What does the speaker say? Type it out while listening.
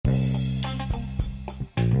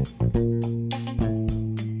Hey,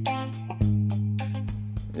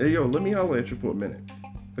 yo, let me holler at you for a minute.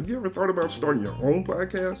 Have you ever thought about starting your own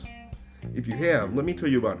podcast? If you have, let me tell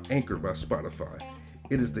you about Anchor by Spotify.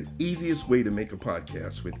 It is the easiest way to make a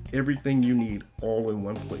podcast with everything you need all in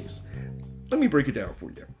one place. Let me break it down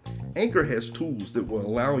for you. Anchor has tools that will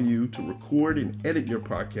allow you to record and edit your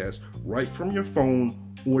podcast right from your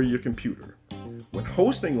phone or your computer. When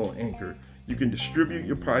hosting on Anchor, you can distribute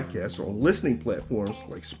your podcast on listening platforms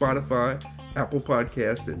like Spotify, Apple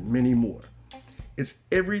Podcasts, and many more. It's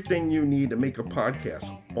everything you need to make a podcast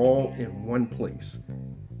all in one place.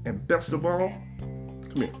 And best of all,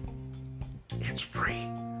 come here, it's free.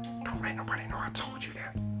 Don't let nobody know I told you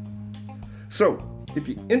that. So, if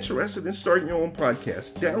you're interested in starting your own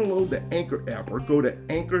podcast, download the Anchor app or go to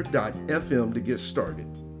anchor.fm to get started.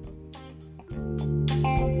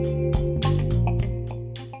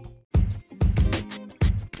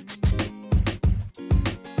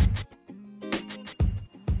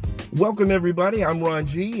 Welcome everybody, I'm Ron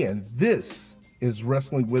G, and this is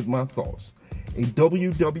Wrestling with My Thoughts, a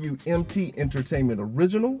WWMT Entertainment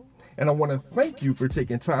original, and I want to thank you for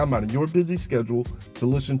taking time out of your busy schedule to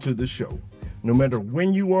listen to the show. No matter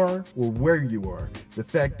when you are or where you are, the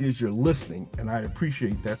fact is you're listening, and I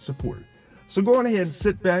appreciate that support. So go on ahead and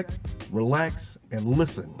sit back, relax, and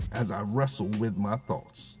listen as I wrestle with my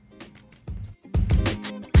thoughts.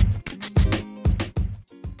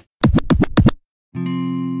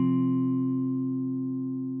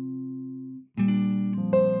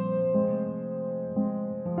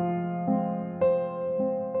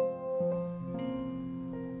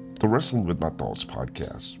 The Wrestling with My Thoughts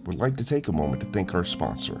podcast would like to take a moment to thank our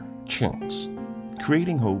sponsor, Chance,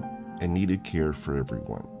 creating hope and needed care for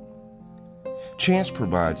everyone. Chance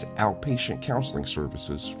provides outpatient counseling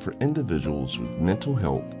services for individuals with mental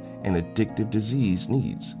health and addictive disease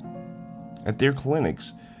needs. At their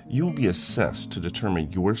clinics, you will be assessed to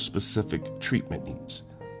determine your specific treatment needs.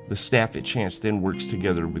 The staff at Chance then works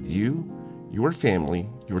together with you, your family,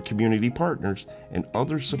 your community partners, and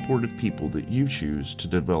other supportive people that you choose to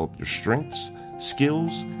develop your strengths,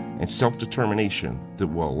 skills, and self-determination that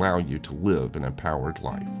will allow you to live an empowered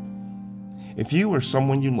life. If you or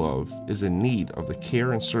someone you love is in need of the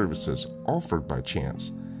care and services offered by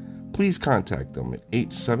Chance, please contact them at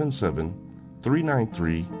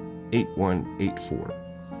 877-393-8184.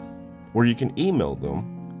 Or you can email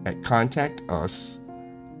them at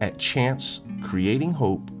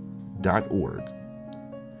contactus@chancecreatinghope.org.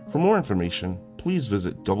 For more information, please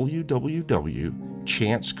visit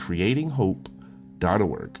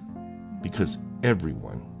www.chancecreatinghope.org, because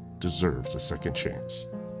everyone deserves a second chance.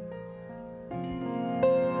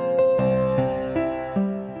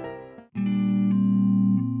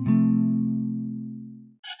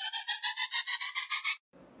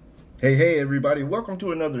 Hey everybody, welcome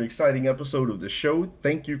to another exciting episode of the show.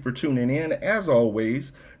 Thank you for tuning in. As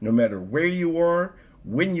always, no matter where you are,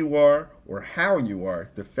 when you are, or how you are,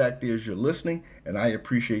 the fact is you're listening, and I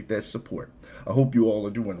appreciate that support. I hope you all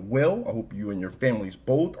are doing well. I hope you and your families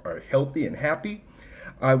both are healthy and happy.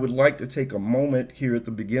 I would like to take a moment here at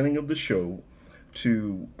the beginning of the show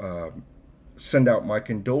to send out my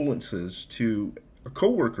condolences to a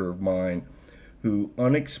coworker of mine who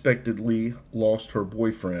unexpectedly lost her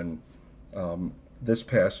boyfriend this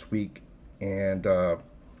past week, and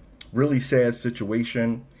really sad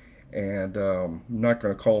situation. And I'm not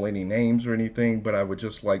going to call any names or anything, but I would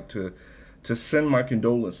just like to send my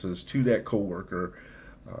condolences to that coworker,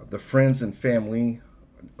 the friends and family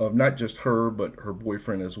of not just her, but her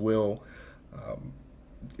boyfriend as well.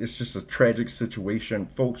 It's just a tragic situation.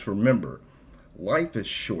 Folks, remember, life is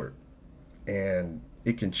short, and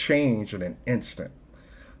it can change in an instant.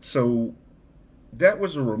 So that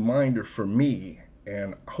was a reminder for me,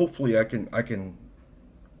 and hopefully I can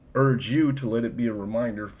urge you to let it be a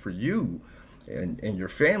reminder for you and your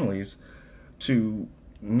families to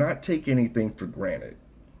not take anything for granted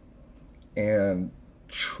and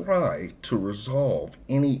try to resolve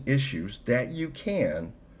any issues that you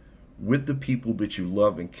can with the people that you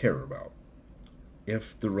love and care about.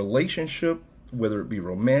 If the relationship, whether it be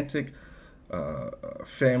romantic,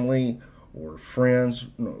 family, or friends,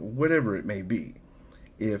 whatever it may be,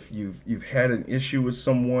 if you've had an issue with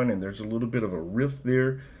someone and there's a little bit of a rift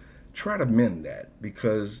there, try to mend that,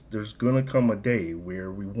 because there's going to come a day where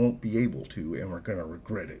we won't be able to, and we're going to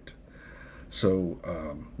regret it. So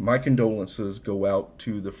my condolences go out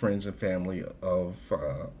to the friends and family of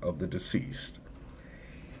the deceased.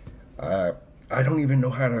 I don't even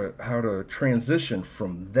know how to transition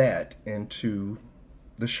from that into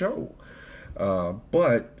the show,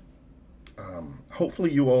 but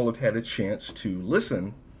hopefully you all have had a chance to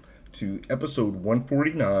listen to episode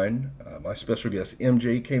 149. My special guest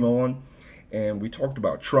MJ came on, and we talked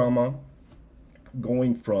about trauma,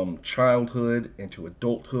 going from childhood into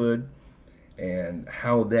adulthood, and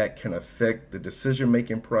how that can affect the decision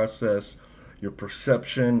making process, your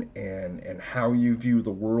perception, and how you view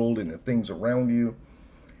the world and the things around you.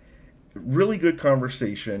 Really good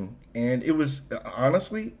conversation, and it was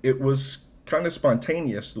honestly, it was kind of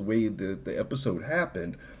spontaneous the way the episode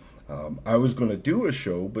happened. I was going to do a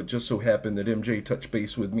show, but just so happened that MJ touched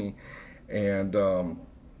base with me, and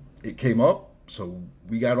it came up, so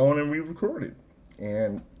we got on and we recorded.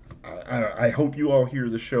 And I hope you all hear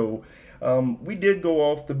the show. We did go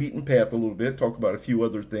off the beaten path a little bit, talk about a few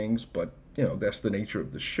other things, but that's the nature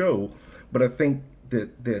of the show. But I think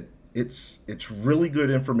that it's really good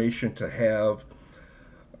information to have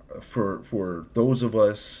for those of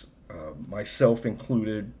us, myself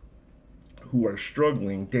included, who are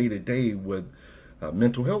struggling day to day with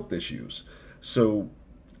mental health issues. So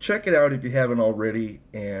check it out if you haven't already,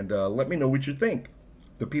 and let me know what you think.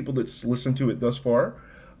 The people that's listened to it thus far,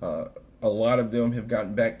 a lot of them have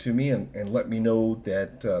gotten back to me and let me know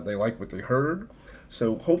that they like what they heard.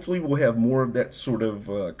 So hopefully we'll have more of that sort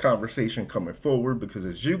of conversation coming forward, because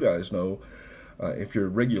as you guys know, if you're a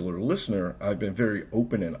regular listener, I've been very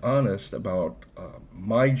open and honest about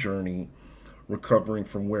my journey recovering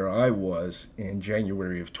from where I was in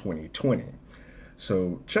January of 2020.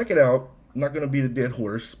 So check it out. I'm not going to beat a dead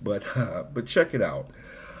horse, but check it out.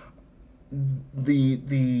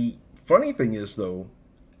 The funny thing is, though,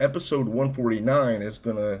 episode 149 is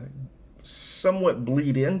going to somewhat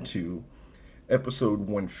bleed into episode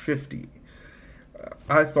 150.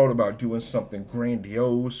 I thought about doing something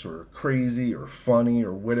grandiose or crazy or funny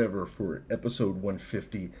or whatever for episode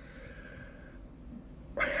 150.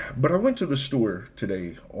 But I went to the store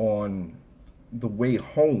today on the way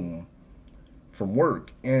home from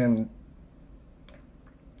work, and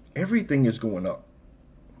everything is going up.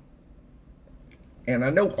 And I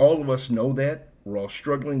know all of us know that. We're all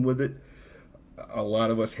struggling with it. A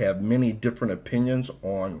lot of us have many different opinions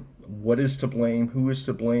on what is to blame, who is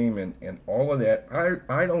to blame, and all of that.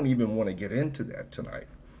 I don't even want to get into that tonight.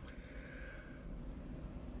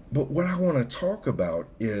 But what I want to talk about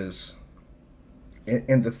is,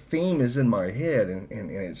 and the theme is in my head, and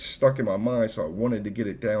it's stuck in my mind, so I wanted to get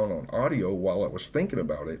it down on audio while I was thinking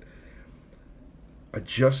about it.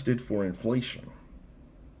 Adjusted for inflation.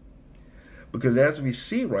 Because as we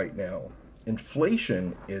see right now,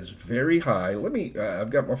 inflation is very high.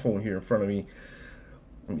 I've got my phone here in front of me.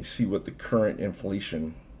 Let me see what the current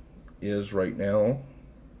inflation is right now.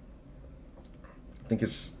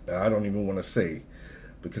 I don't even want to say,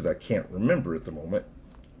 because I can't remember at the moment.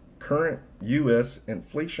 Current U.S.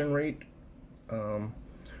 inflation rate,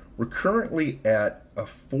 we're currently at a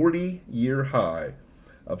 40-year high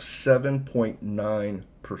of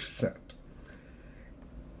 7.9%.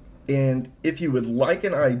 And if you would like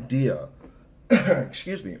an idea,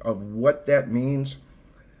 excuse me, of what that means,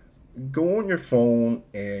 go on your phone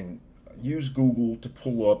and use Google to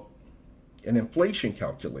pull up an inflation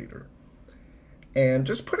calculator and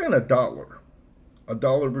just put in a dollar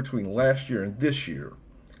between last year and this year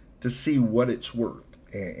to see what it's worth,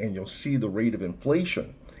 and you'll see the rate of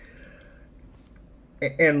inflation.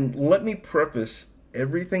 And let me preface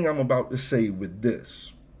everything I'm about to say with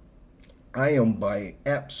this. I am by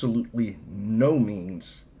absolutely no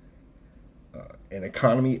means an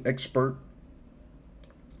economy expert.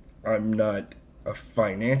 I'm not a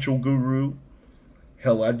financial guru.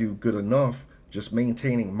 Hell, I do good enough just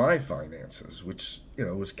maintaining my finances, which,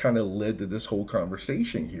 has kind of led to this whole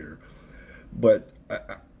conversation here. But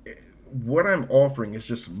what I'm offering is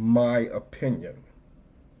just my opinion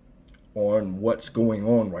on what's going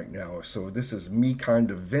on right now. So this is me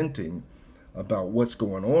kind of venting about what's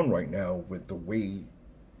going on right now with the way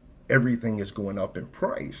everything is going up in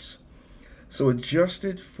price. So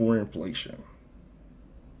adjusted for inflation.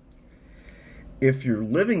 If you're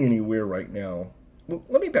living anywhere right now, well,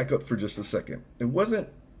 let me back up for just a second. It wasn't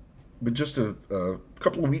but just a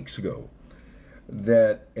couple of weeks ago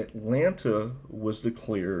that Atlanta was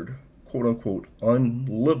declared, quote unquote,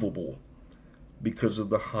 unlivable because of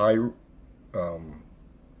the high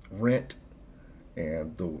rent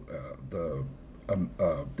and I'm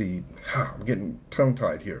getting tongue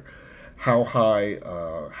tied here. How high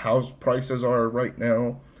house prices are right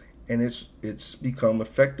now, and it's become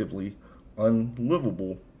effectively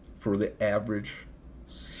unlivable for the average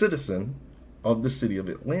citizen of the city of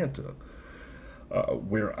Atlanta.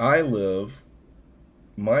 Where I live,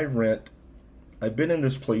 my rent, I've been in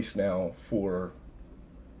this place now for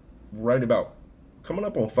right about coming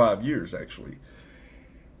up on 5 years actually.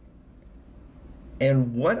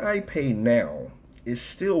 And what I pay now is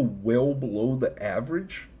still well below the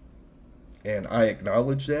average. And I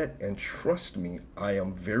acknowledge that. And trust me, I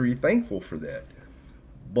am very thankful for that.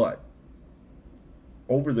 But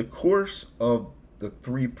over the course of the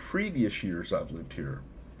 3 previous years I've lived here,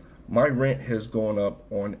 my rent has gone up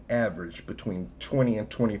on average between $20 and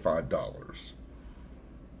 $25.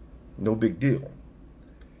 No big deal.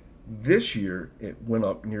 This year, it went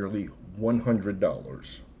up nearly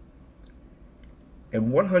 $100.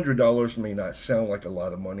 And $100 may not sound like a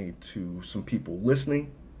lot of money to some people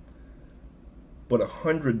listening, but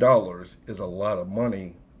 $100 is a lot of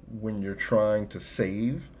money when you're trying to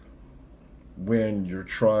save, when you're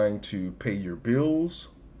trying to pay your bills,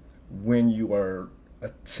 when you are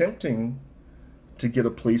attempting to get a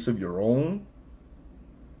place of your own,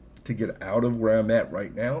 to get out of where I'm at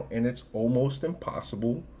right now, and it's almost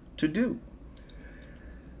impossible to do.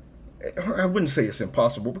 I wouldn't say it's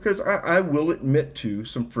impossible because I will admit to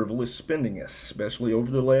some frivolous spending, especially over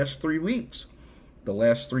the last 3 weeks. The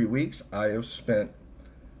last 3 weeks, I have spent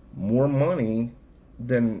more money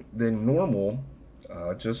than normal,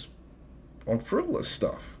 just on frivolous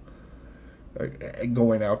stuff,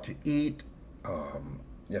 going out to eat,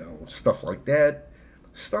 stuff like that,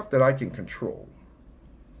 stuff that I can control.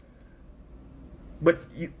 But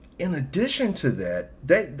in addition to that,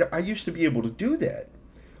 I used to be able to do that.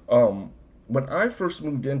 When I first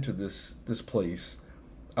moved into this place,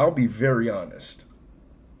 I'll be very honest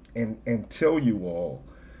and tell you all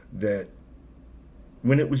that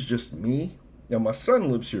when it was just me, now my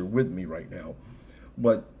son lives here with me right now,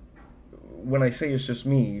 but when I say it's just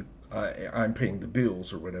me, I'm paying the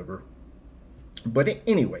bills or whatever. But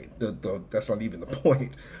anyway, that's not even the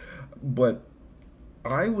point. But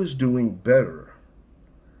I was doing better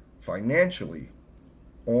financially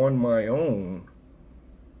on my own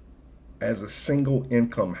as a single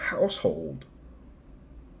income household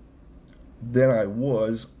than I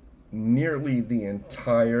was nearly the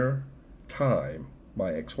entire time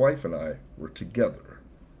my ex-wife and I were together.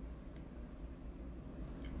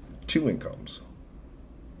 2 incomes.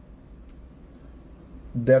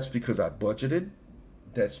 That's because I budgeted.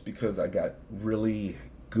 That's because I got really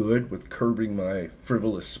good with curbing my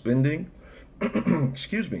frivolous spending.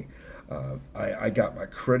 Excuse me. I got my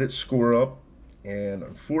credit score up, and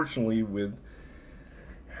unfortunately, with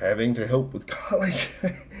having to help with college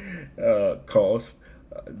costs,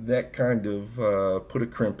 that kind of put a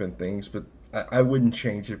crimp in things. But I wouldn't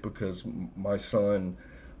change it because my son.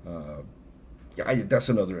 That's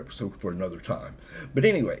another episode for another time. But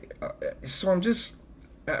anyway, so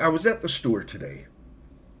I was at the store today,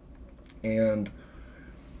 and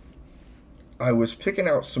I was picking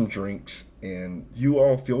out some drinks, and you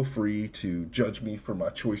all feel free to judge me for my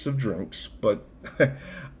choice of drinks, but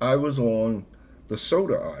I was on the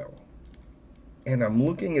soda aisle, and I'm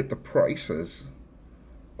looking at the prices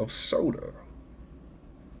of soda.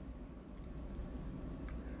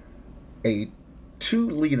 A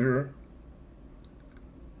 2-liter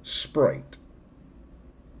Sprite,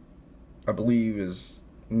 I believe, is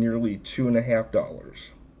nearly $2.50.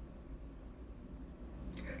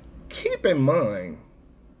 Keep in mind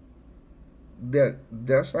that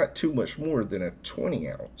that's not too much more than a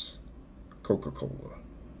 20-ounce Coca-Cola.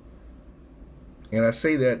 And I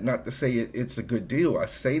say that not to say it's a good deal. I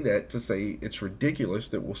say that to say it's ridiculous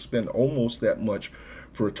that we'll spend almost that much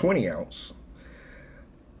for a 20-ounce.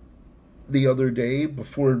 The other day,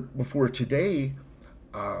 before today,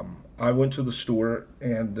 I went to the store,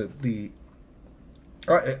 and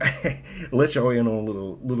I let y'all in on a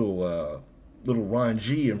little Ron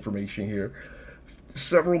G information here.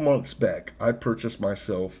 Several months back, I purchased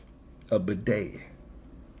myself a bidet,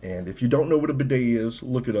 and if you don't know what a bidet is,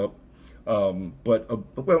 look it up. I'll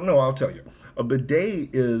tell you. A bidet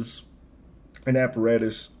is an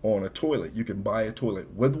apparatus on a toilet. You can buy a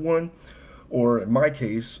toilet with one, or in my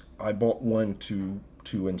case, I bought one to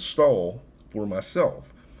install for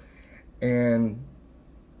myself. And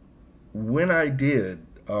when I did,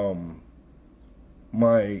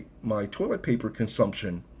 my toilet paper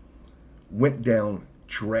consumption went down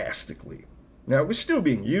drastically. Now, it was still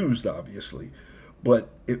being used, obviously, but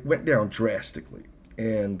it went down drastically.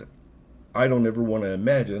 And I don't ever want to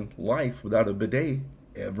imagine life without a bidet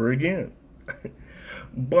ever again.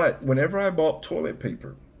 But whenever I bought toilet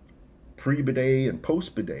paper, pre-bidet and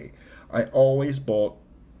post-bidet, I always bought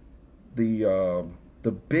the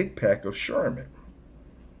big pack of Charmin,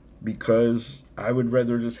 because I would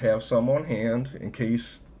rather just have some on hand in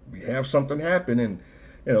case we have something happen, and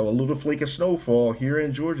a little flake of snowfall here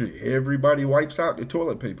in Georgia, everybody wipes out the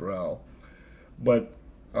toilet paper aisle. But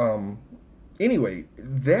anyway,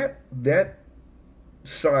 that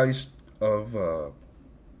size of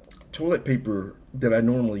toilet paper that I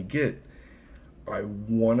normally get. I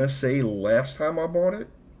want to say last time I bought it,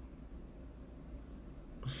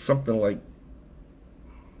 something like,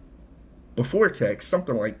 before tax,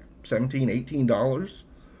 something like $17, $18.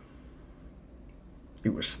 It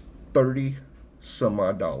was 30 some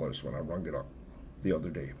odd dollars when I rung it up the other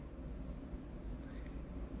day.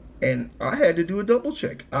 And I had to do a double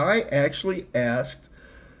check. I actually asked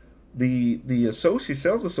the associate,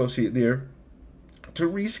 sales associate there, to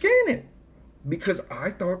rescan it because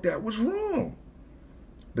I thought that was wrong.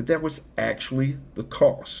 But that was actually the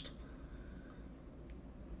cost.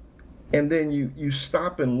 And then you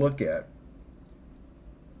stop and look at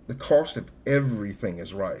the cost of everything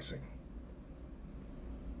is rising.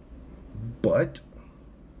 But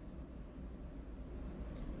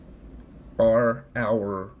are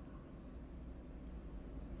our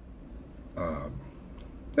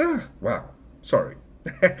wow, sorry,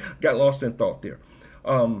 got lost in thought there.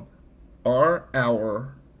 Are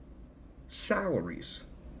our salaries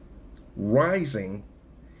rising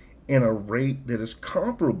in a rate that is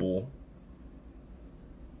comparable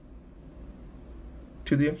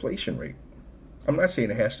to the inflation rate? I'm not saying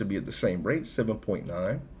it has to be at the same rate,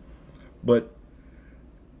 7.9, but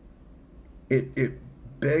it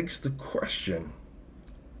begs the question,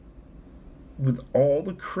 with all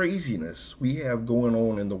the craziness we have going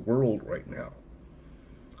on in the world right now,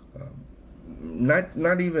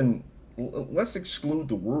 not even, let's exclude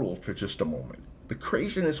the world for just a moment. The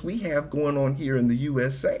craziness we have going on here in the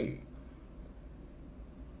USA.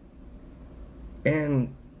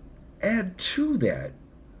 And add to that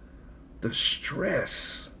the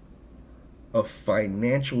stress of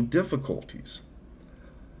financial difficulties.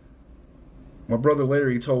 My brother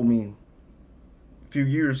Larry told me a few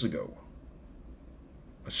years ago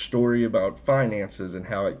a story about finances and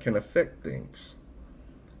how it can affect things.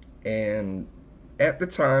 And at the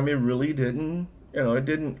time, it really didn't, it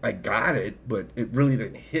didn't, I got it, but it really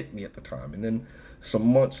didn't hit me at the time. And then some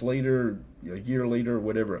months later, a year later,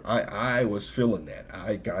 whatever, I was feeling that.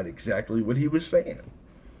 I got exactly what he was saying.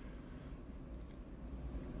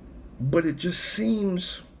 But it just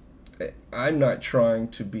seems, I'm not trying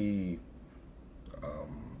to be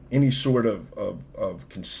any sort of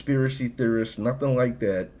conspiracy theorist, nothing like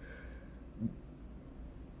that.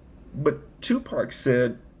 But Tupac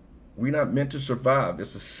said, we're not meant to survive,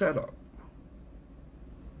 it's a setup.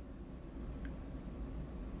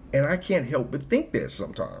 And I can't help but think that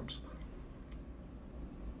sometimes.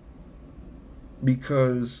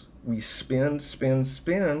 Because we spend,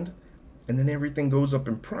 and then everything goes up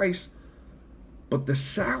in price, but the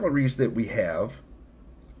salaries that we have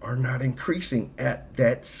are not increasing at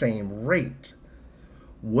that same rate.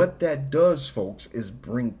 What that does, folks, is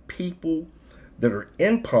bring people that are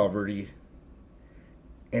in poverty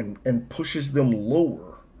and pushes them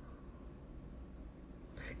lower.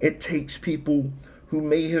 It takes people who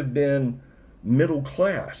may have been middle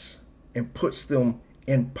class and puts them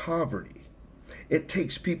in poverty. It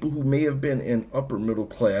takes people who may have been in upper middle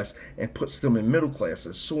class and puts them in middle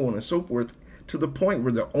classes, so on and so forth, to the point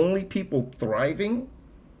where the only people thriving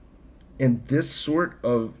in this sort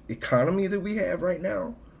of economy that we have right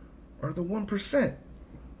now are the 1%.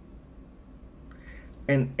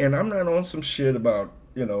 And I'm not on some shit about,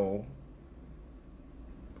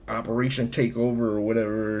 Operation Takeover or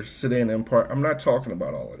whatever, Sedan Empire. I'm not talking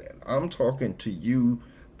about all of that. I'm talking to you,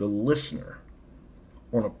 the listener,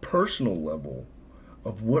 on a personal level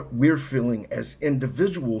of what we're feeling as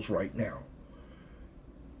individuals right now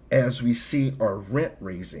as we see our rent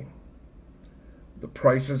raising. The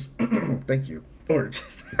prices, thank you. Or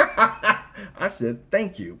I said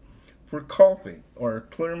thank you for coughing or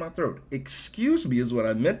clearing my throat. Excuse me is what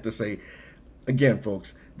I meant to say. Again,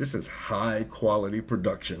 folks, this is high quality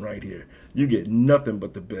production right here. You get nothing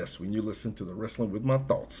but the best when you listen to the Wrestling with My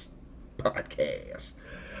Thoughts podcast.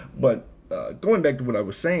 But going back to what I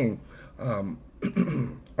was saying,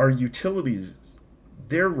 our utilities,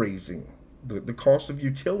 they're raising. The cost of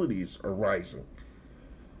utilities are rising.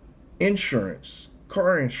 Insurance,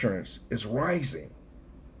 car insurance is rising.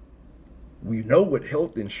 We know what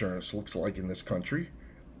health insurance looks like in this country.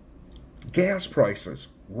 Gas prices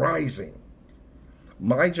rising.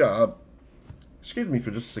 My job, excuse me for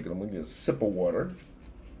just a second, I'm going to get a sip of water.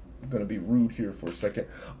 I'm going to be rude here for a second.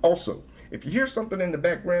 Also, if you hear something in the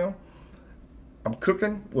background, I'm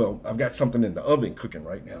cooking. Well, I've got something in the oven cooking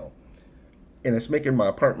right now. And it's making my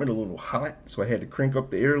apartment a little hot, so I had to crank up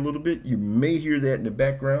the air a little bit. You may hear that in the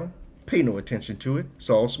background. Pay no attention to it. It's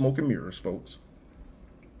all smoke and mirrors, folks.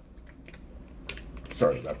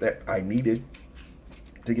 Sorry about that. I needed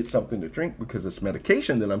to get something to drink because this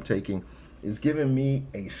medication that I'm taking is giving me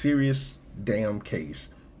a serious damn case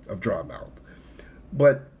of dry mouth.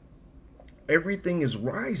 But everything is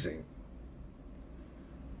rising.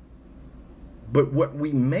 But what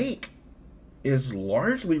we make is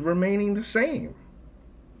largely remaining the same.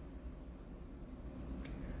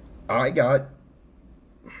 I got,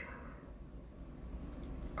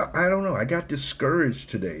 I don't know, I got discouraged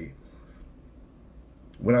today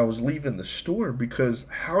when I was leaving the store, because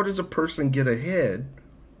how does a person get ahead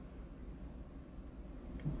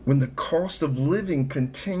when the cost of living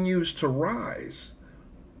continues to rise,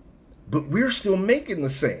 but we're still making the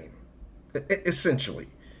same, essentially?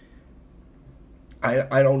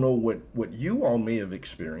 I don't know what you all may have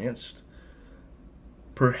experienced.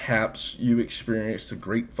 Perhaps you experienced a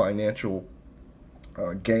great financial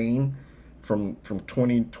gain from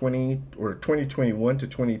 2020 or 2021 to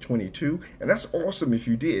 2022, and that's awesome if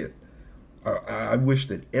you did. I wish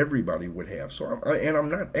that everybody would have. And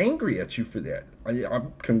I'm not angry at you for that.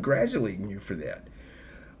 I'm congratulating you for that.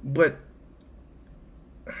 But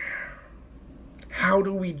how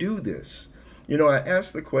do we do this? You know, I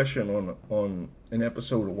asked the question on an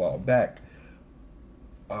episode a while back.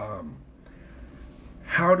 How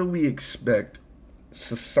do we expect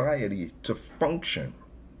society to function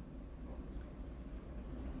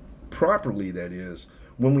properly, that is,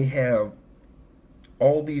 when we have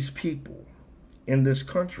all these people in this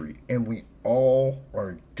country and we all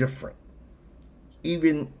are different?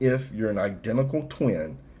 Even if you're an identical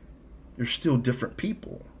twin, you're still different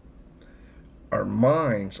people. Our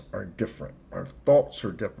minds are different, our thoughts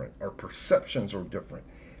are different, our perceptions are different,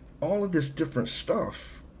 all of this different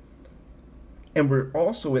stuff. And we're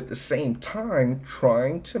also at the same time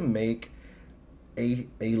trying to make a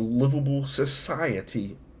livable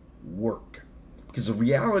society work. Because the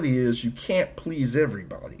reality is you can't please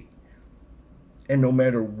everybody. And no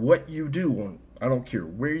matter what you do, I don't care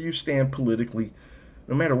where you stand politically,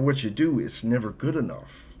 no matter what you do, it's never good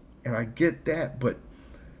enough. And I get that, but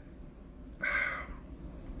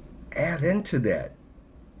add into that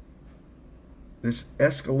this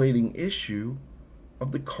escalating issue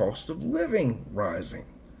of the cost of living rising,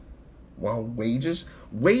 while wages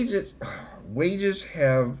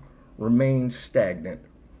have remained stagnant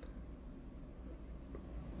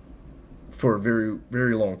for a very,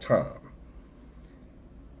 very long time.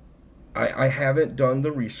 I haven't done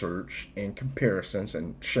the research and comparisons,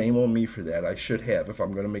 and shame on me for that. I should have. If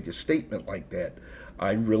I'm going to make a statement like that,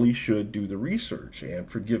 I really should do the research, and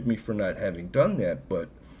forgive me for not having done that. But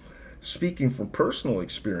speaking from personal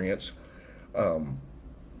experience,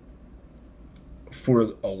 for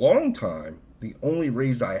a long time, the only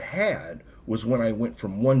raise I had was when I went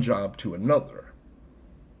from one job to another.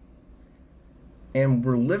 And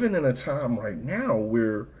we're living in a time right now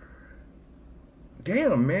where,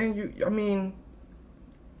 damn, man,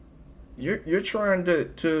 you're trying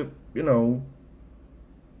to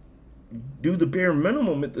do the bare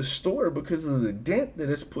minimum at the store because of the dent that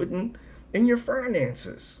it's putting in your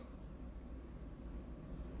finances.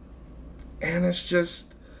 And it's just,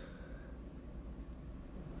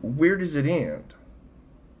 where does it end?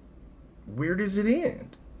 Where does it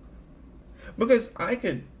end? Because I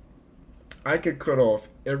could cut off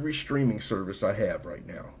every streaming service I have right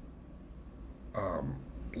now.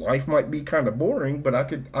 Life might be kind of boring, but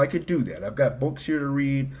I could do that. I've got books here to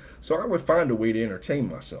read, so I would find a way to entertain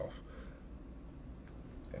myself.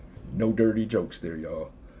 No dirty jokes there, y'all.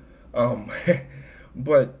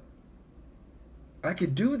 But I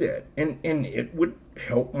could do that, and it would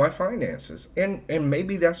help my finances, and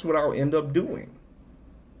maybe that's what I'll end up doing.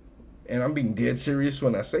 And I'm being dead serious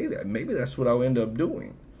when I say that. Maybe that's what I'll end up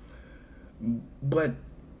doing. But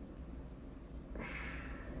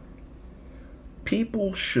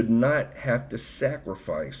people should not have to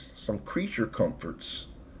sacrifice some creature comforts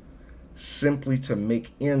simply to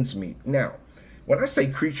make ends meet. Now, when I say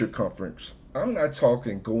creature comforts, I'm not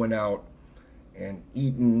talking going out and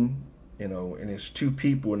eating, and it's two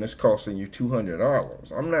people and it's costing you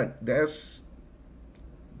 $200. I'm not. That's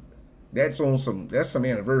some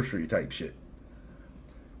anniversary type shit.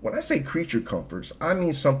 When I say creature comforts, I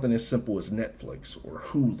mean something as simple as Netflix or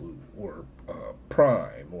Hulu or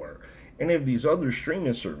Prime or any of these other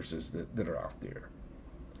streaming services that are out there.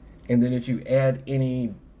 And then if you add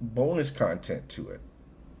any bonus content to it,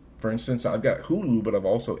 for instance, I've got Hulu, but I've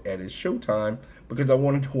also added Showtime because I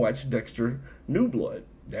wanted to watch Dexter New Blood.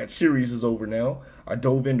 That series is over now. I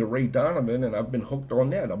dove into Ray Donovan and I've been hooked on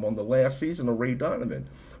that. I'm on the last season of Ray Donovan.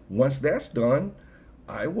 Once that's done,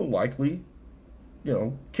 I will likely,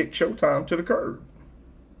 kick Showtime to the curb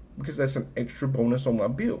because that's an extra bonus on my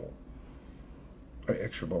bill. An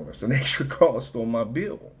extra cost on my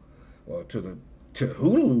bill. Well, to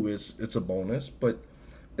Hulu it's a bonus, but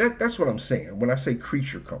That's what I'm saying. When I say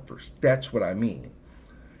creature comforts, that's what I mean.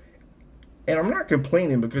 And I'm not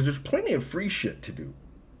complaining because there's plenty of free shit to do.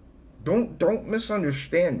 Don't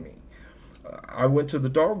misunderstand me. I went to the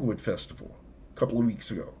Dogwood Festival a couple of weeks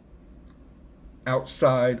ago.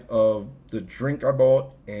 Outside of the drink I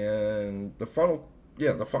bought and the funnel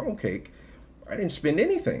cake, I didn't spend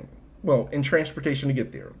anything. Well, in transportation to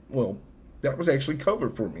get there. Well, that was actually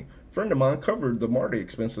covered for me. A friend of mine covered the MARTA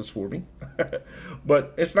expenses for me.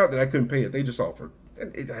 But it's not that I couldn't pay it. They just offered.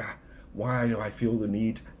 Why do I feel the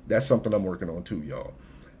need? That's something I'm working on too, y'all.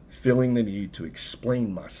 Feeling the need to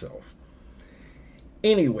explain myself.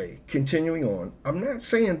 Anyway, continuing on. I'm not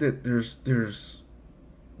saying that there's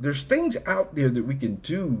things out there that we can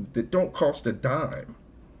do that don't cost a dime.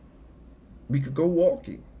 We could go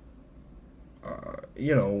walking.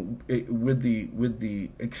 With the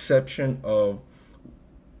exception of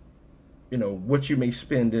what you may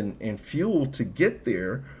spend in fuel to get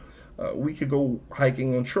there, we could go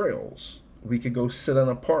hiking on trails. We could go sit in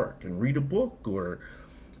a park and read a book, or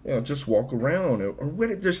just walk around,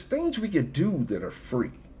 or there's things we could do that are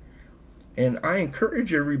free. And I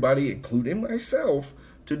encourage everybody, including myself,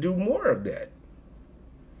 to do more of that.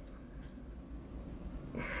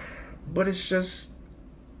 But it's just,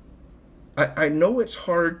 I know it's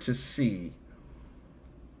hard to see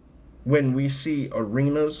when we see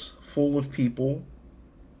arenas full of people,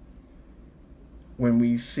 when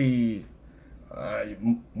we see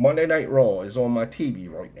Monday Night Raw is on my TV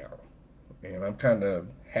right now, and I'm kind of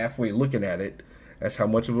halfway looking at it. That's how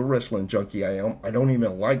much of a wrestling junkie I am. I don't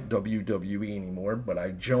even like WWE anymore, but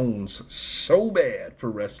I jones so bad for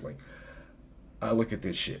wrestling. I look at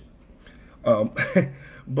this shit.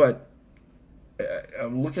 But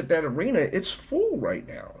look at that arena. It's full right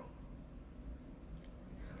now.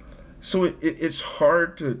 So it's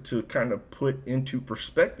hard to kind of put into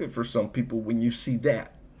perspective for some people when you see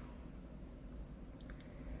that.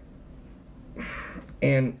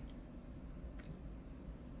 And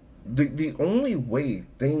the only way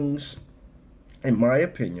things, in my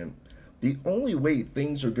opinion, the only way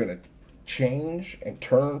things are going to change and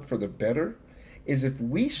turn for the better is if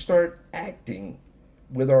we start acting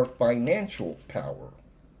with our financial power.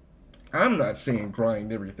 I'm not saying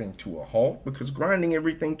grind everything to a halt, because grinding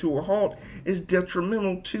everything to a halt is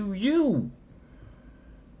detrimental to you.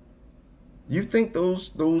 You think those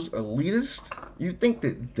elitists, you think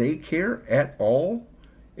that they care at all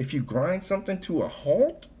if you grind something to a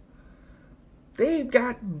halt? They've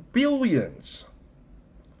got billions.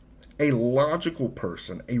 A logical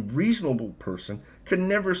person, a reasonable person, could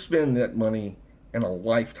never spend that money in a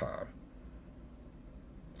lifetime.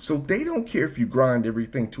 So they don't care if you grind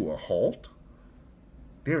everything to a halt.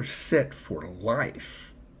 They're set for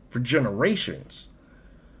life, for generations.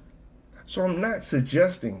 So I'm not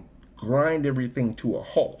suggesting grind everything to a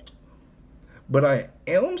halt. But I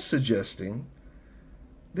am suggesting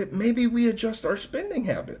that maybe we adjust our spending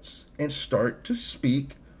habits and start to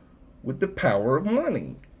speak with the power of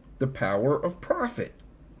money, the power of profit,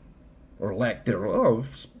 or lack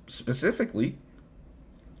thereof specifically.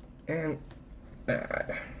 And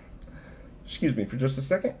excuse me for just a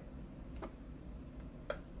second.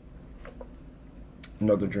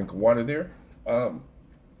 Another drink of water there. I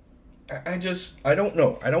don't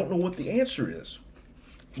know. I don't know what the answer is.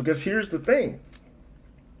 Because here's the thing.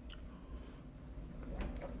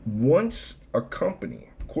 Once a company,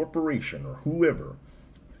 corporation, or whoever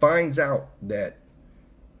finds out that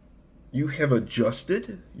you have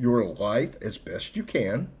adjusted your life as best you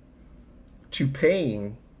can to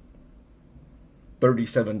paying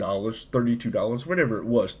 $37, $32, whatever it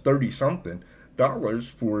was, 30 something dollars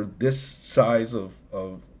for this size of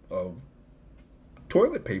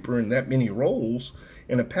toilet paper and that many rolls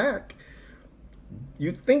in a pack,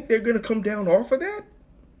 you think they're going to come down off of that?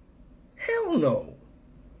 Hell no.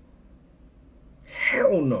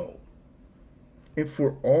 Hell no. And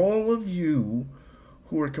for all of you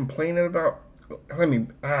who are complaining about,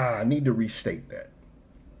 I need to restate that.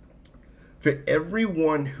 For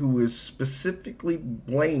everyone who is specifically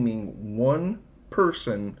blaming one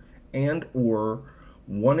person and or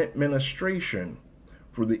one administration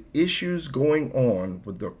for the issues going on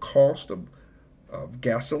with the cost of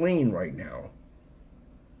gasoline right now,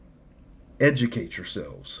 educate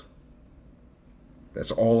yourselves.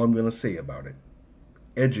 That's all I'm going to say about it.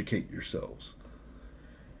 Educate yourselves.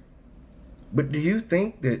 But do you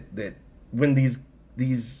think that when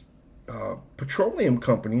these petroleum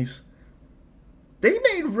companies, they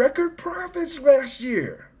made record profits last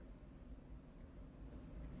year,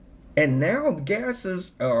 and now the gas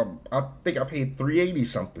is I think I paid $3.80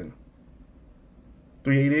 something,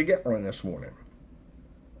 $3.80 a gallon this morning.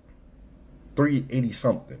 380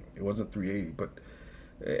 something. It wasn't 380, but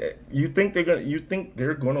you think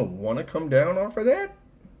they're gonna want to come down off of that?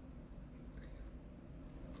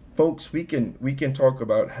 Folks, we can talk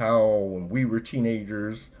about how when we were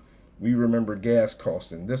teenagers, we remember gas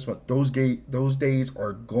costing this one. Those days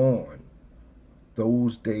are gone.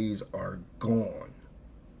 Those days are gone.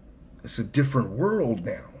 It's a different world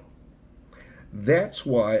now. That's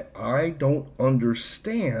why I don't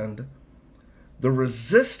understand the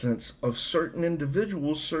resistance of certain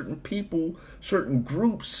individuals, certain people, certain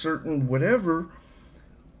groups, certain whatever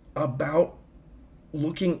about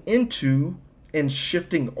looking into and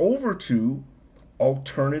shifting over to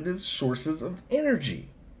alternative sources of energy.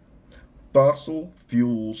 Fossil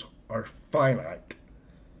fuels are finite.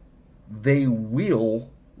 They will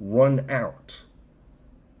run out,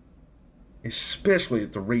 especially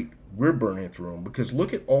at the rate we're burning through them. Because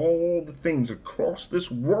look at all the things across this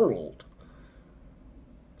world.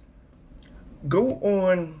 Go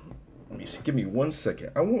on, let me see, give me 1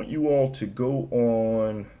 second. I want you all to go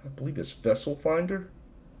on, I believe it's Vessel Finder.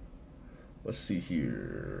 Let's see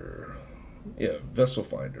here. Yeah, Vessel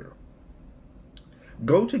Finder.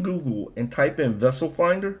 Go to Google and type in Vessel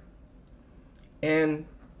Finder and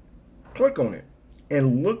click on it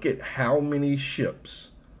and look at how many ships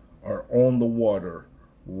are on the water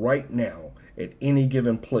right now at any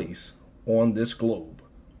given place on this globe.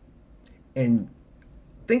 And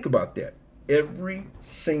think about that. Every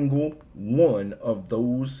single one of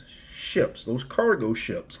those ships, those cargo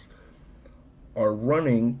ships, are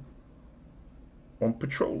running on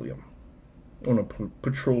petroleum, on a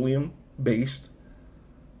petroleum-based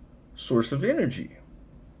source of energy.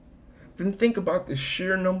 Then think about the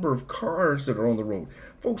sheer number of cars that are on the road.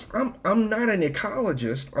 Folks, I'm not an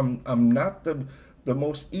ecologist. I'm not the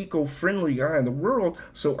most eco-friendly guy in the world,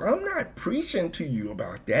 so I'm not preaching to you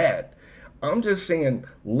about that. I'm just saying,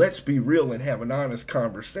 let's be real and have an honest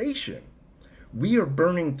conversation. We are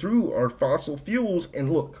burning through our fossil fuels,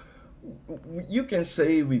 and look, you can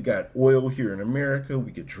say we've got oil here in America,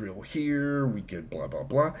 we could drill here, we could blah, blah,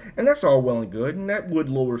 blah, and that's all well and good, and that would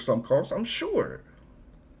lower some costs, I'm sure.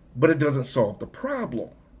 But it doesn't solve the problem.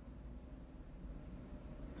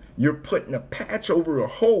 You're putting a patch over a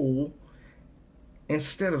hole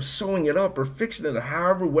instead of sewing it up or fixing it,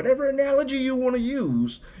 however, whatever analogy you want to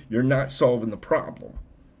use. You're not solving the problem.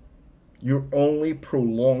 You're only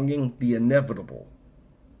prolonging the inevitable.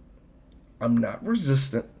 I'm not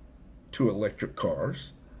resistant to electric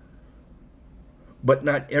cars, but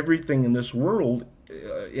not everything in this world,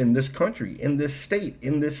 in this country, in this state,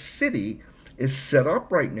 in this city is set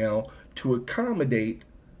up right now to accommodate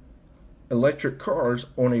electric cars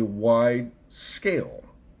on a wide scale.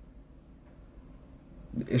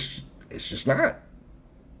 It's just not.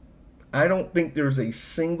 I don't think there's a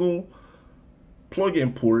single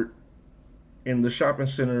plug-in port in the shopping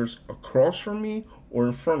centers across from me or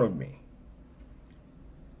in front of me.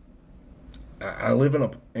 I live in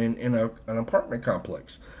an apartment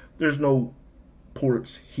complex. There's no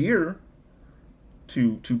ports here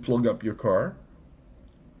to plug up your car.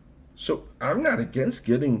 So I'm not against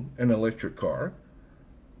getting an electric car.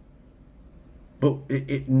 But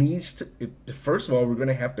it needs to, first of all, we're going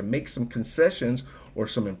to have to make some concessions or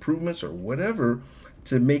some improvements or whatever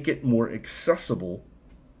to make it more accessible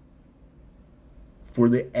for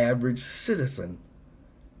the average citizen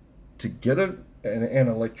to get an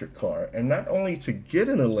electric car. And not only to get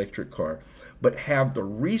an electric car, but have the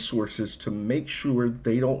resources to make sure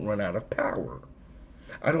they don't run out of power.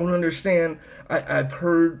 I don't understand. I've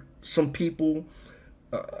heard some people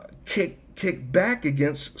kick back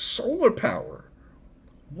against solar power.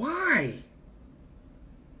 Why?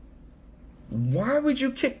 Why would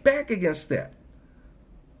you kick back against that?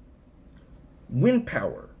 Wind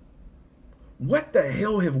power. What the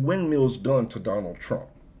hell have windmills done to Donald Trump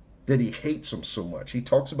that he hates them so much? He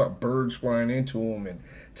talks about birds flying into him and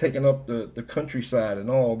taking up the countryside and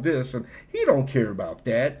all this, and he don't care about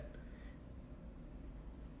that.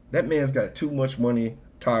 That man's got too much money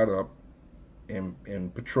tied up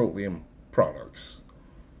in petroleum products.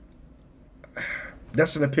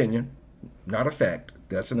 That's an opinion, not a fact.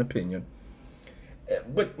 That's an opinion.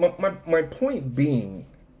 But my point being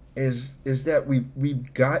is that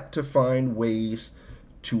we've got to find ways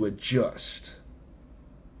to adjust.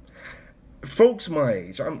 Folks my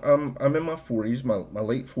age, I'm in my 40s, my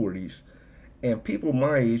late 40s, and people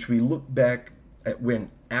my age, we look back at when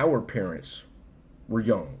our parents were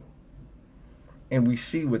young, and we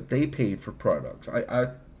see what they paid for products.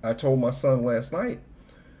 I told my son last night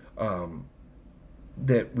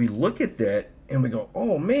that we look at that and we go,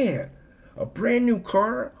 oh man, a brand new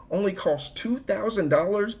car only cost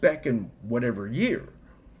 $2,000 back in whatever year.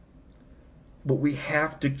 But we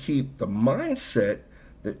have to keep the mindset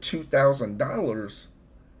that $2,000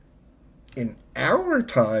 in our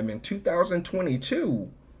time in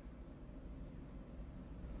 2022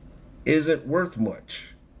 isn't worth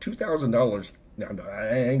much. $2,000, now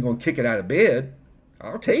I ain't gonna kick it out of bed.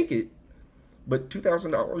 I'll take it, but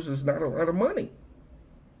 $2,000 is not a lot of money.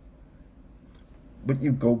 But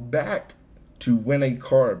you go back to when a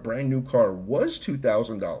brand new car, was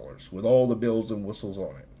 $2,000 with all the bells and whistles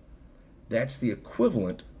on it. That's the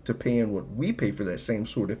equivalent to paying what we pay for that same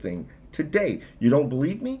sort of thing today. You don't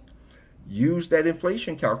believe me? Use that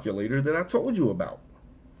inflation calculator that I told you about.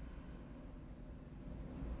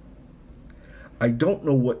 I don't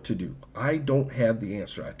know what to do. I don't have the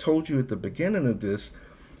answer. I told you at the beginning of this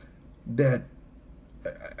that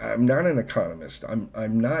I'm not an economist.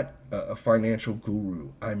 I'm not a financial guru.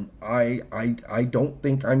 I don't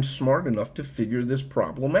think I'm smart enough to figure this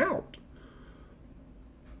problem out.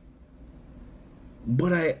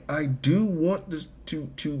 But I do want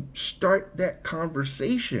to start that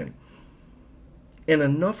conversation. And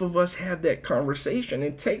enough of us have that conversation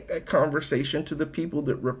and take that conversation to the people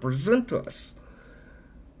that represent us.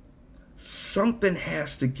 Something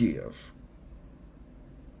has to give.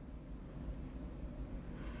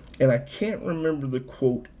 And I can't remember the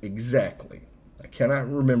quote exactly. I cannot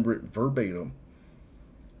remember it verbatim.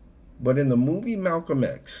 But in the movie Malcolm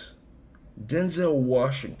X, Denzel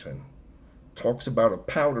Washington talks about a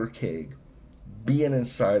powder keg being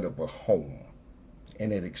inside of a home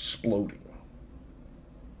and it exploding.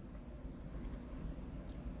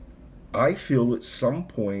 I feel at some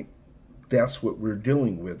point that's what we're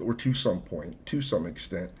dealing with, or to some point, to some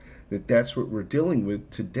extent, that's what we're dealing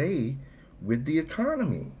with today with the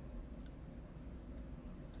economy.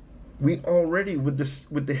 We already, with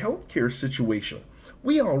the healthcare situation,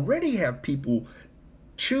 we already have people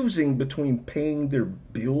choosing between paying their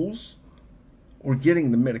bills or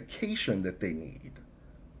getting the medication that they need.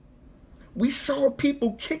 We saw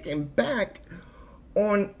people kicking back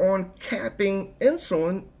on capping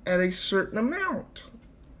insulin at a certain amount.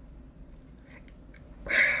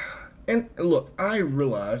 And look, I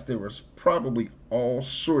realized there was probably all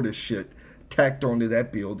sort of shit tacked onto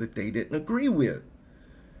that bill that they didn't agree with.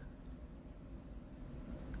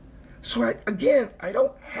 So I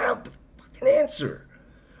don't have the fucking answer.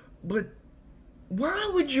 But why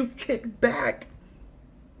would you kick back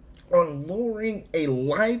on lowering a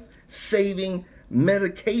life-saving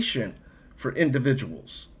medication for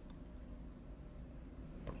individuals?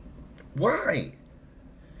 Why?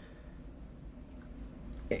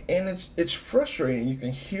 And it's frustrating. You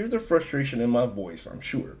can hear the frustration in my voice, I'm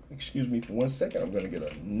sure. Excuse me for 1 second. I'm going to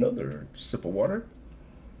get another sip of water.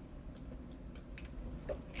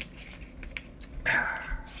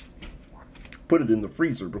 Put it in the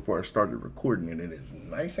freezer before I started recording, and it is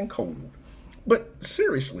nice and cold. But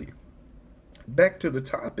seriously, back to the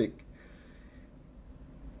topic.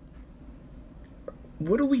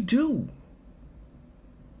 What do we do?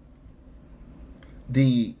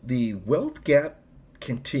 The wealth gap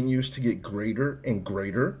continues to get greater and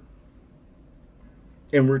greater,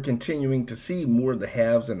 and we're continuing to see more of the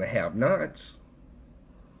haves and the have-nots.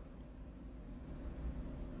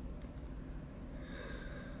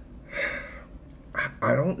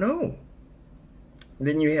 I don't know.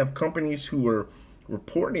 Then you have companies who are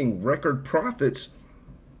reporting record profits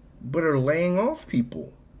but are laying off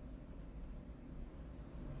people.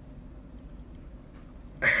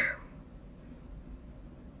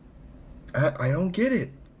 I don't get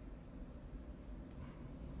it.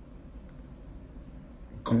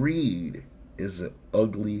 Greed is an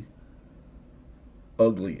ugly,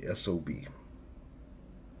 ugly SOB.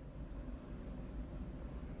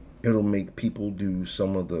 It'll make people do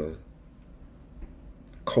some of the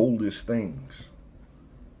coldest things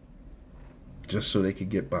just so they could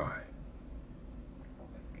get by.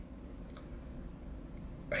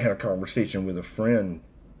 I had a conversation with a friend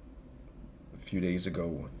a few days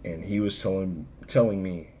ago, and he was telling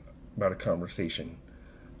me about a conversation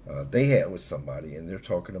they had with somebody, and they're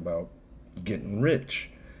talking about getting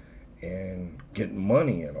rich and getting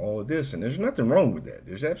money and all of this, and there's nothing wrong with that.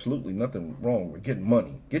 There's absolutely nothing wrong with getting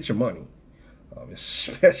money. Get your money,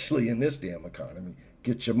 especially in this damn economy.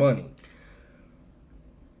 Get your money.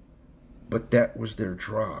 But that was their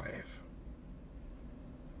drive.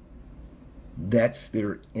 That's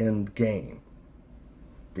their end game.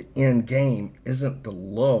 The end game isn't the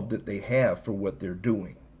love that they have for what they're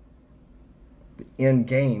doing. The end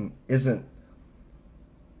game isn't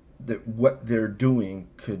that what they're doing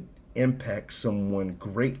could impact someone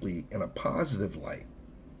greatly in a positive light.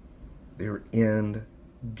 Their end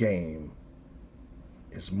game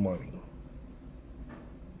is money.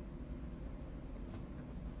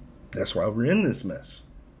 That's why we're in this mess.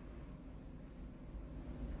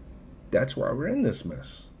 That's why we're in this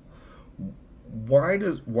mess. Why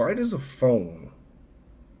does a phone,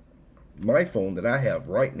 my phone that I have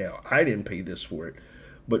right now, I didn't pay this for it,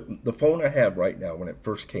 but the phone I have right now, when it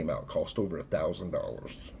first came out, cost over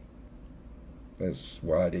 $1,000. That's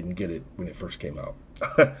why I didn't get it when it first came out.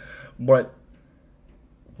 But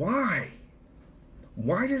why?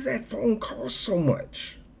 Why does that phone cost so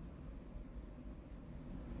much?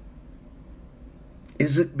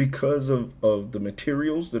 Is it because of the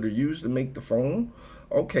materials that are used to make the phone?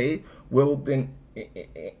 Okay, well then,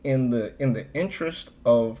 in the interest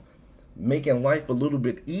of making life a little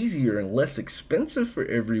bit easier and less expensive for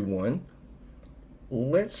everyone,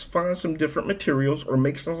 let's find some different materials or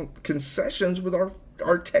make some concessions with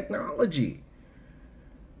our technology.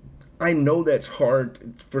 I know that's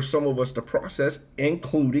hard for some of us to process,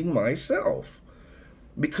 including myself,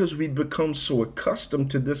 because we've become so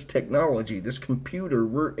accustomed to this technology, this computer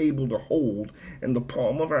we're able to hold in the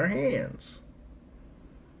palm of our hands.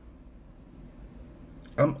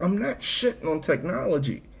 I'm not shitting on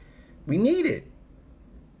technology. We need it.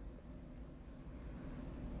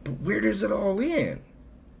 But where does it all end?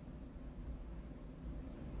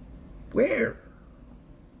 Where?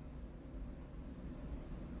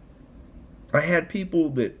 I had people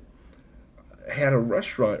that had a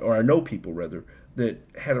restaurant, or I know people rather, that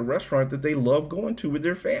had a restaurant that they love going to with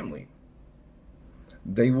their family.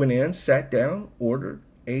 They went in, sat down, ordered,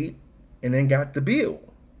 ate, and then got the bill.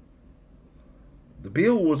 The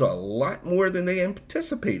bill was a lot more than they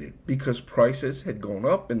anticipated because prices had gone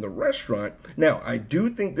up in the restaurant. Now, I do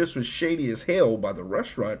think this was shady as hell by the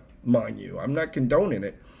restaurant, mind you. I'm not condoning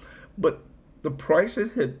it. But the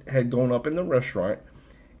prices had gone up in the restaurant,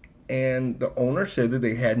 and the owner said that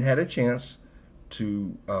they hadn't had a chance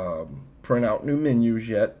to print out new menus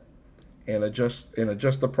yet and adjust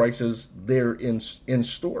the prices there in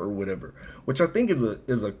store or whatever, which I think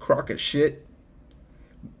is a crock of shit.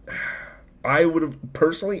 I would have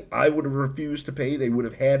personally, I would have refused to pay. They would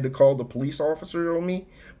have had to call the police officer on me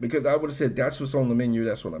because I would have said, "That's what's on the menu.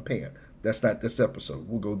 That's what I'm paying. That's not this episode.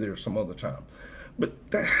 We'll go there some other time." But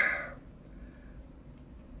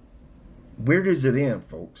where does it end,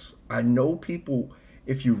 folks? I know people.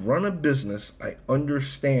 If you run a business, I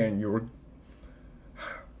understand your.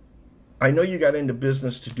 I know you got into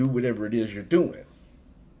business to do whatever it is you're doing,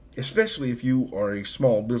 especially if you are a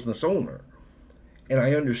small business owner. And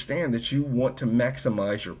I understand that you want to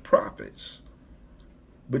maximize your profits.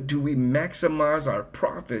 But do we maximize our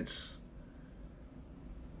profits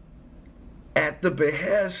at the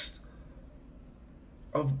behest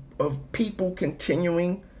of people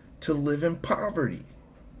continuing to live in poverty?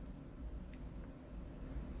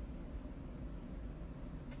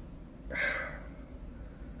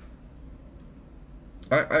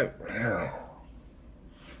 I'm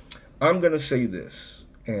going to say this,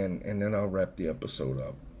 and then I'll wrap the episode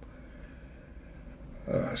up.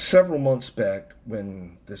 Several months back,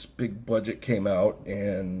 when this big budget came out,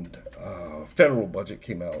 and federal budget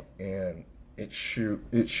came out, and it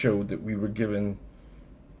showed that we were given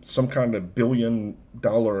some kind of $1 billion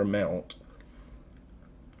amount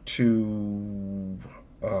to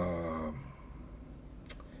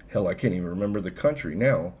hell, I can't even remember the country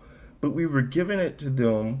now, but we were giving it to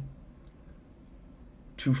them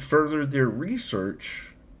to further their research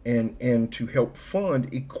and to help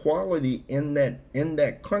fund equality in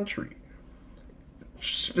that country,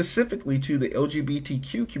 specifically to the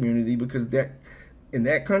LGBTQ community, because that in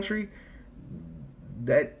that country,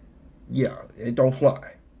 that yeah, it don't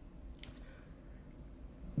fly.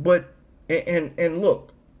 But and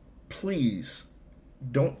look, please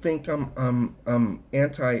don't think I'm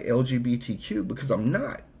anti-LGBTQ, because I'm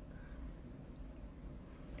not.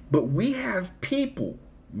 But we have people,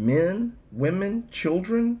 men, women,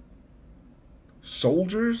 children,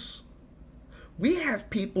 soldiers. We have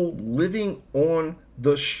people living on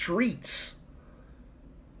the streets.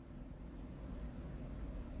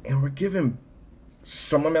 And we're giving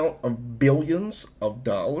some amount of billions of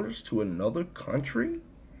dollars to another country?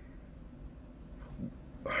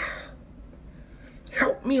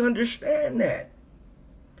 Help me understand that.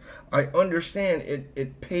 I understand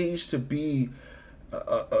it pays to be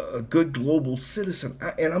a good global citizen,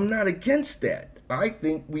 and I'm not against that. I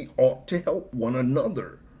think we ought to help one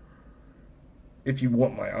another. If you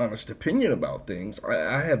want my honest opinion about things,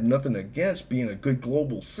 I have nothing against being a good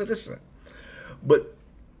global citizen. But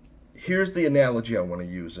here's the analogy I want to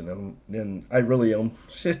use, and then I really am,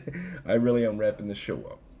 I really am wrapping this show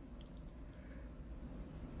up.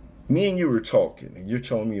 Me and you were talking, and you're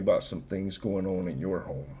telling me about some things going on in your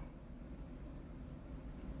home.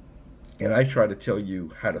 And I try to tell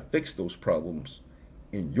you how to fix those problems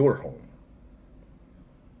in your home.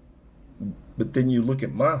 But then you look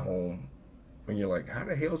at my home and you're like, how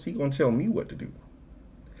the hell is he going to tell me what to do?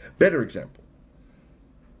 Better example.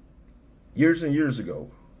 Years and years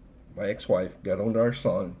ago, my ex-wife got on to our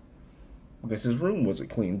son because his room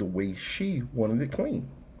wasn't clean the way she wanted it clean.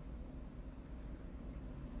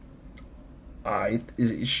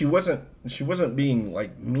 She wasn't being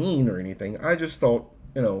like mean or anything. I just thought,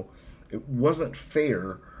 it wasn't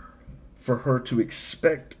fair for her to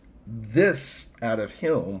expect this out of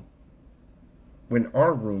him when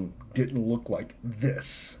our room didn't look like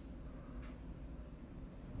this.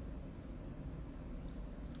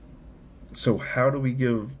 So how do we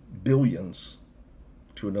give billions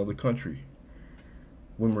to another country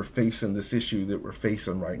when we're facing this issue that we're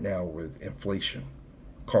facing right now with inflation?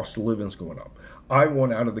 Cost of living's going up. I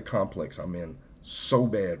want out of the complex I'm in so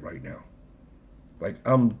bad right now. Like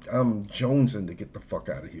I'm jonesing to get the fuck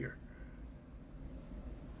out of here.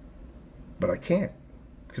 But I can't,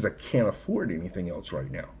 because I can't afford anything else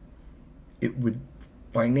right now. It would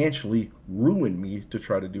financially ruin me to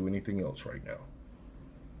try to do anything else right now.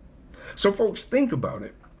 So folks, think about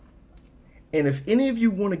it. And if any of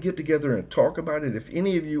you want to get together and talk about it, if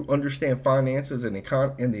any of you understand finances and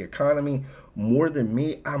the economy more than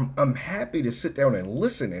me, I'm happy to sit down and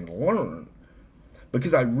listen and learn.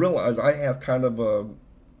 Because I realize I have kind of a,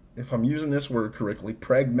 if I'm using this word correctly,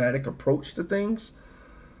 pragmatic approach to things.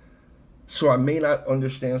 So I may not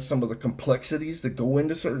understand some of the complexities that go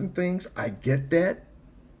into certain things. I get that.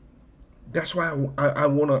 That's why I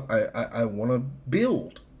wanna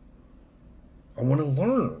build. I want to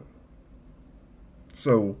learn.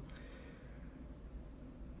 So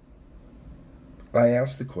I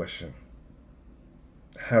asked the question,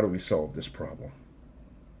 how do we solve this problem?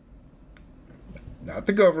 Not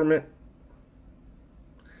the government,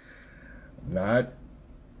 not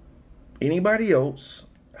anybody else.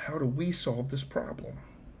 How do we solve this problem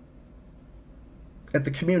at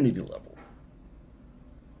the community level?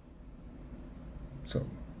 So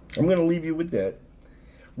I'm going to leave you with that.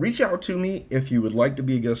 Reach out to me if you would like to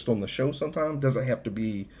be a guest on the show sometime. Doesn't have to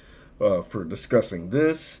be for discussing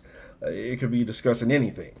this. It could be discussing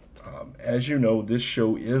anything. As you know, this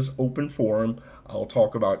show is open forum. I'll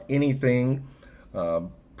talk about anything,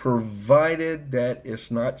 provided that it's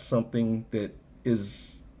not something that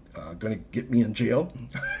is going to get me in jail.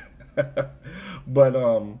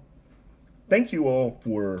 But thank you all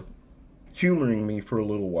for humoring me for a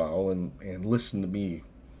little while and listen to me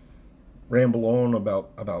ramble on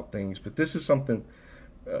about things. But this is something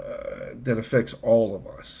that affects all of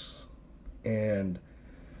us. And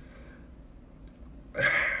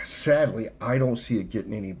sadly, I don't see it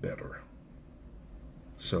getting any better.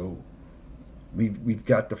 So we've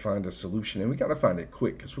got to find a solution, and we got to find it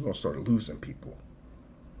quick, because we're going to start losing people.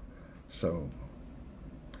 So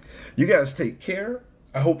you guys take care.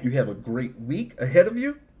 I hope you have a great week ahead of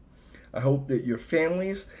you. I hope that your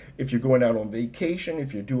families, if you're going out on vacation,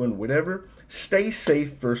 if you're doing whatever, stay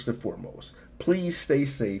safe first and foremost. Please stay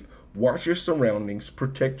safe. Watch your surroundings.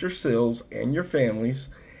 Protect yourselves and your families.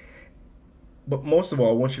 But most of all,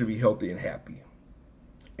 I want you to be healthy and happy.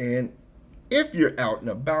 And if you're out and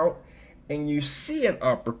about and you see an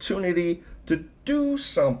opportunity to do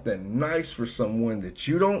something nice for someone that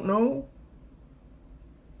you don't know,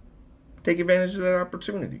 take advantage of that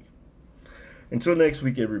opportunity. Until next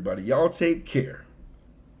week, everybody, y'all take care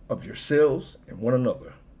of yourselves and one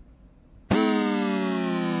another.